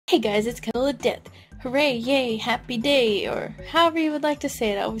Hey guys, it's Cuddle of Death. Hooray, yay, happy day, or however you would like to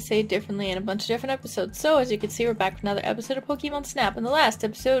say it. I always say it differently in a bunch of different episodes. So, as you can see, we're back with another episode of Pokémon Snap. In the last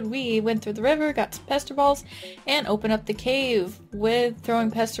episode, we went through the river, got some Pester Balls, and opened up the cave with throwing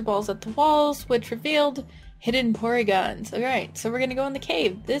Pester Balls at the walls, which revealed hidden Porygons. Alright, so we're gonna go in the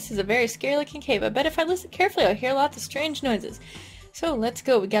cave. This is a very scary-looking cave. I bet if I listen carefully, I'll hear lots of strange noises. So, let's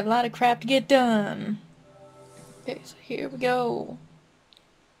go. We got a lot of crap to get done. Okay, so here we go.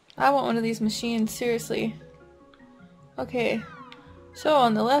 I want one of these machines, seriously. Okay, so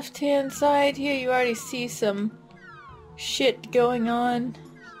on the left-hand side here, you already see some shit going on.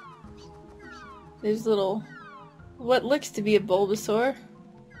 There's little, what looks to be a Bulbasaur.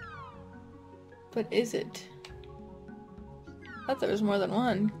 But is it? I thought there was more than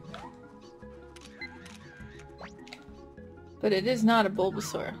one. But it is not a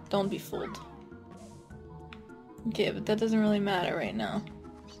Bulbasaur. Don't be fooled. Okay, but that doesn't really matter right now.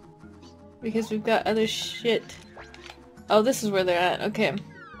 Because we've got other shit. Oh, this is where they're at. Okay.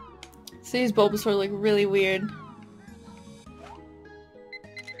 So these Bulbasaur look really weird.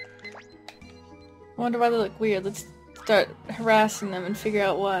 I wonder why they look weird. Let's start harassing them and figure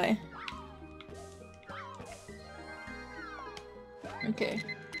out why. Okay.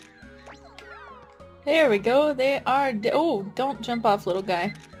 There we go. They are oh, don't jump off, little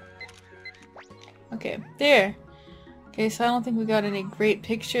guy. Okay, there. Okay, so I don't think we got any great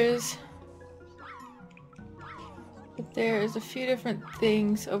pictures. But there's a few different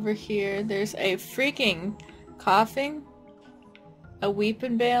things over here. There's a freaking coughing, a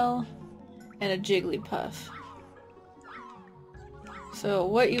weeping bale, and a Jigglypuff. So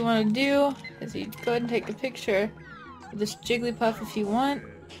what you want to do is you go ahead and take a picture of this Jigglypuff if you want.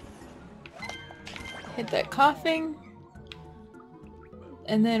 Hit that coughing.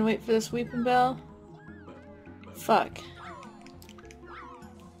 And then wait for this weeping bell. Fuck.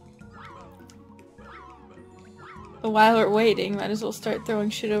 But while we're waiting, might as well start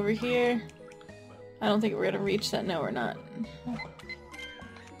throwing shit over here. I don't think we're gonna reach that. No, we're not.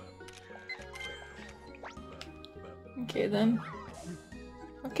 Okay, then.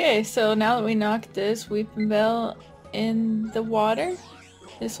 Okay, so now that we knocked this weeping bell in the water,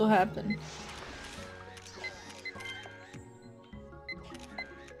 this will happen.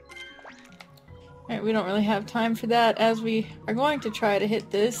 Alright, we don't really have time for that, as we are going to try to hit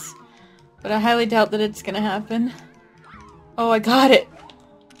this, but I highly doubt that it's gonna happen. Oh, I got it!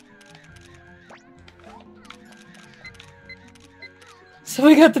 So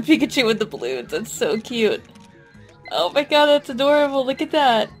we got the Pikachu with the balloons, that's so cute. Oh my god, that's adorable, look at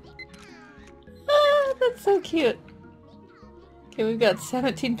that! Ah, that's so cute. Okay, we've got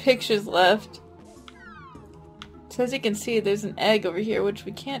 17 pictures left. So as you can see, there's an egg over here, which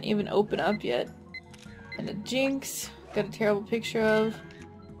we can't even open up yet. And a Jinx, got a terrible picture of.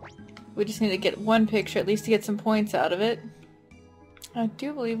 We just need to get one picture, at least to get some points out of it. I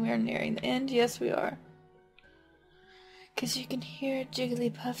do believe we are nearing the end. Yes, we are. Because you can hear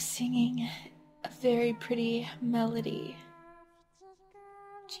Jigglypuff singing a very pretty melody.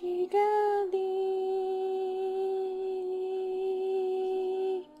 Jiggly.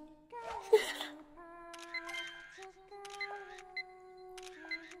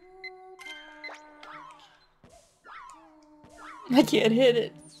 I can't hit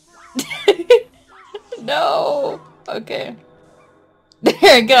it. No. Okay. There,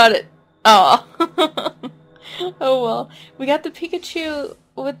 I got it. Aw. Oh well. We got the Pikachu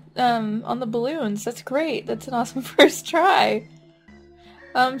with on the balloons. That's great. That's an awesome first try.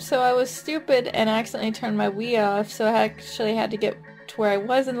 So I was stupid and accidentally turned my Wii off, so I actually had to get to where I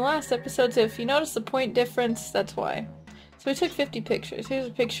was in the last episode, so if you notice the point difference, that's why. So we took 50 pictures. Here's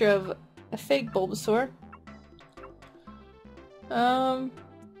a picture of a fake Bulbasaur. We're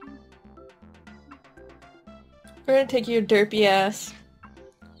gonna take your derpy ass.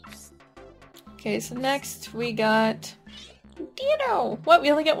 Okay, so next we got Ditto! What?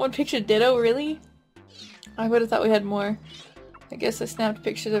 We only got one picture of Ditto? Really? I would have thought we had more. I guess I snapped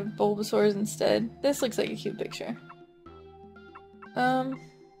pictures of Bulbasaurs instead. This looks like a cute picture.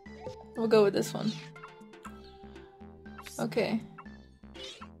 We'll go with this one. Okay.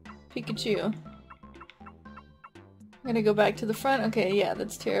 Pikachu. I'm gonna go back to the front. Okay, yeah,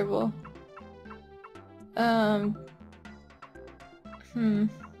 that's terrible.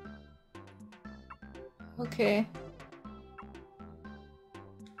 Okay.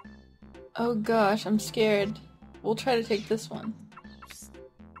 Oh gosh, I'm scared. We'll try to take this one.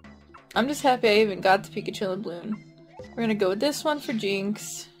 I'm just happy I even got the Pikachu and the balloon. We're gonna go with this one for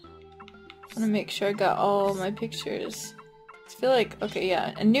Jinx. I wanna make sure I got all my pictures. I feel like, okay,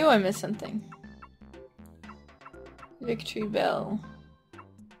 yeah, I knew I missed something. Victory Bell.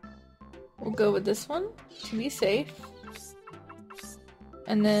 We'll go with this one to be safe.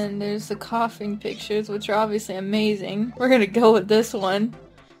 And then there's the coughing pictures, which are obviously amazing. We're gonna go with this one.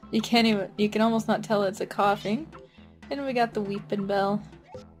 You can almost not tell it's a coughing. And we got the Weepin' Bell.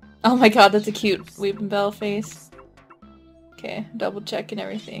 Oh my god, that's a cute Weepin' Bell face. Okay, double checking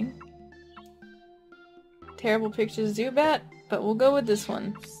everything. Terrible pictures Zubat, but we'll go with this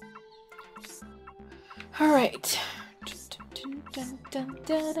one. Alright.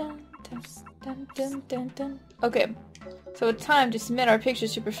 Okay, so it's time to submit our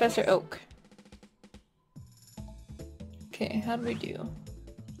pictures to Professor Oak. Okay, how do we do?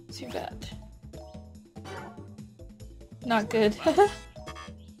 Zubat. Not good.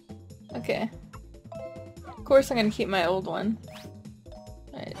 Okay. Of course I'm gonna keep my old one.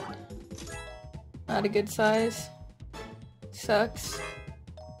 Alright. Not a good size. Sucks.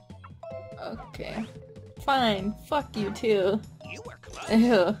 Okay. Fine. Fuck you too. You were close.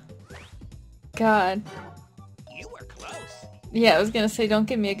 Ew. God. You were close. Yeah, I was gonna say don't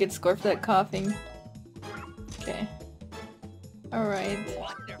give me a good score for that coughing. Okay. Alright.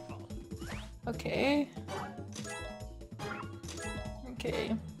 Wonderful. Okay.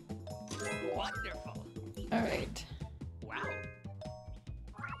 Okay. Wonderful. Alright. Wow.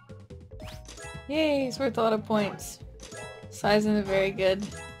 Yay, it's worth a lot of points. Size isn't very good.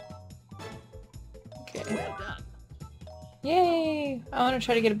 Okay. Well done. Yay! I want to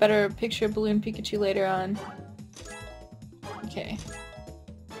try to get a better picture of Balloon Pikachu later on. Okay.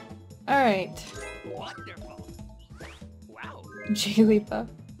 Alright. Wonderful. Wow. Jigglypuff.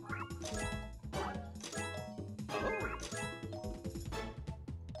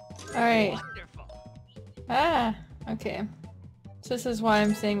 Alright. Wonderful. Ah! Okay. So this is why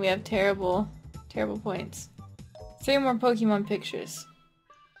I'm saying we have terrible points. 3 more Pokemon pictures.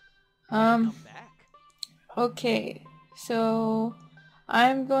 Come back. Okay. So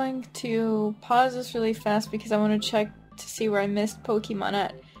I'm going to pause this really fast because I want to check to see where I missed Pokemon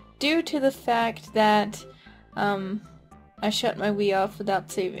at. Due to the fact that I shut my Wii off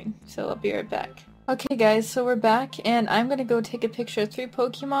without saving. So I'll be right back. Okay guys, so we're back and I'm gonna go take a picture of 3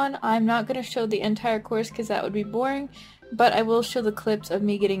 Pokemon. I'm not gonna show the entire course because that would be boring, but I will show the clips of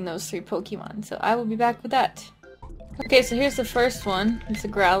me getting those 3 Pokemon. So I will be back with that. Okay, so here's the first one. It's a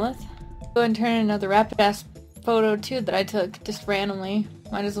Growlithe. Go ahead and turn in another rapid-ass photo too that I took just randomly.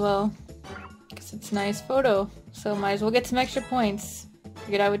 Might as well, because it's a nice photo. So might as well get some extra points.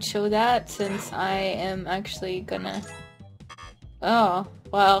 Figured I would show that since I am actually gonna... Oh,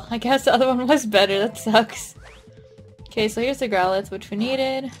 well, I guess the other one was better. That sucks. Okay, so here's the Growlithe, which we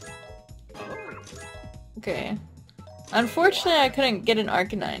needed. Okay. Unfortunately, I couldn't get an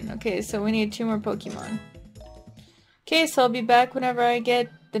Arcanine. Okay, so we need 2 more Pokemon. Okay, so I'll be back whenever I get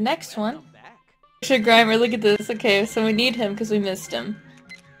the next one. Richard Grimer, look at this. Okay, so we need him because we missed him.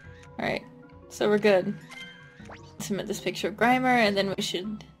 Alright, so we're good. Submit this picture of Grimer, and then we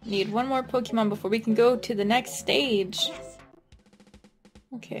should need 1 more Pokemon before we can go to the next stage.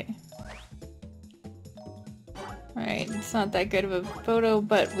 Okay. Alright, it's not that good of a photo,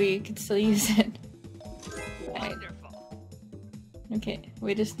 but we can still use it. Alright. Okay,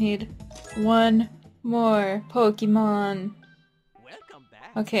 we just need 1 more Pokemon. Welcome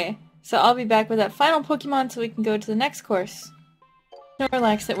back. Okay, so I'll be back with that final Pokemon so we can go to the next course.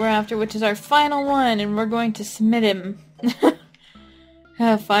 Snorlax that we're after, which is our final one, and we're going to submit him.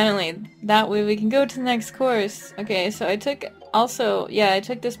 Finally, that way we can go to the next course. Okay, so I took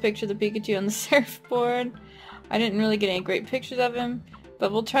this picture of the Pikachu on the surfboard. I didn't really get any great pictures of him,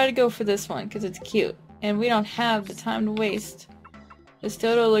 but we'll try to go for this one because it's cute. And we don't have the time to waste. This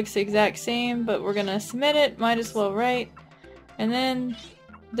Dodo looks the exact same, but we're gonna submit it, might as well, right? And then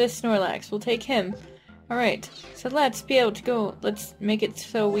this Snorlax, we'll take him. Alright, so let's be able to go, let's make it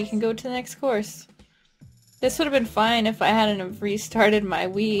so we can go to the next course. This would have been fine if I hadn't restarted my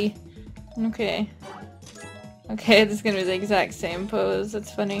Wii. Okay. Okay, this is gonna be the exact same pose,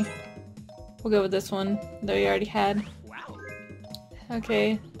 that's funny. We'll go with this one, that we already had. Wow.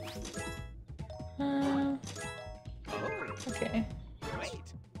 Okay. Okay.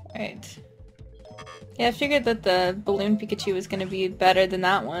 Right. Yeah, I figured that the Balloon Pikachu was gonna be better than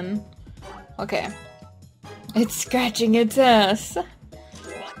that one. Okay. It's scratching its ass!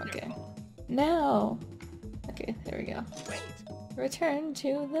 Okay. Now! Okay, there we go. Return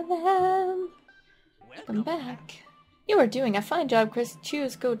to the lab! Welcome back. You are doing a fine job, Chris.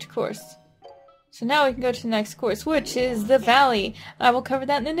 Choose go to course. So now we can go to the next course, which is the Valley. I will cover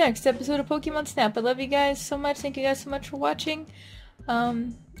that in the next episode of Pokemon Snap. I love you guys so much. Thank you guys so much for watching.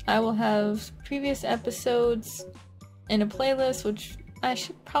 I will have previous episodes in a playlist, which I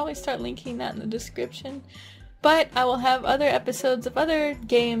should probably start linking that in the description. But I will have other episodes of other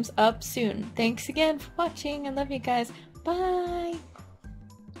games up soon. Thanks again for watching. I love you guys. Bye!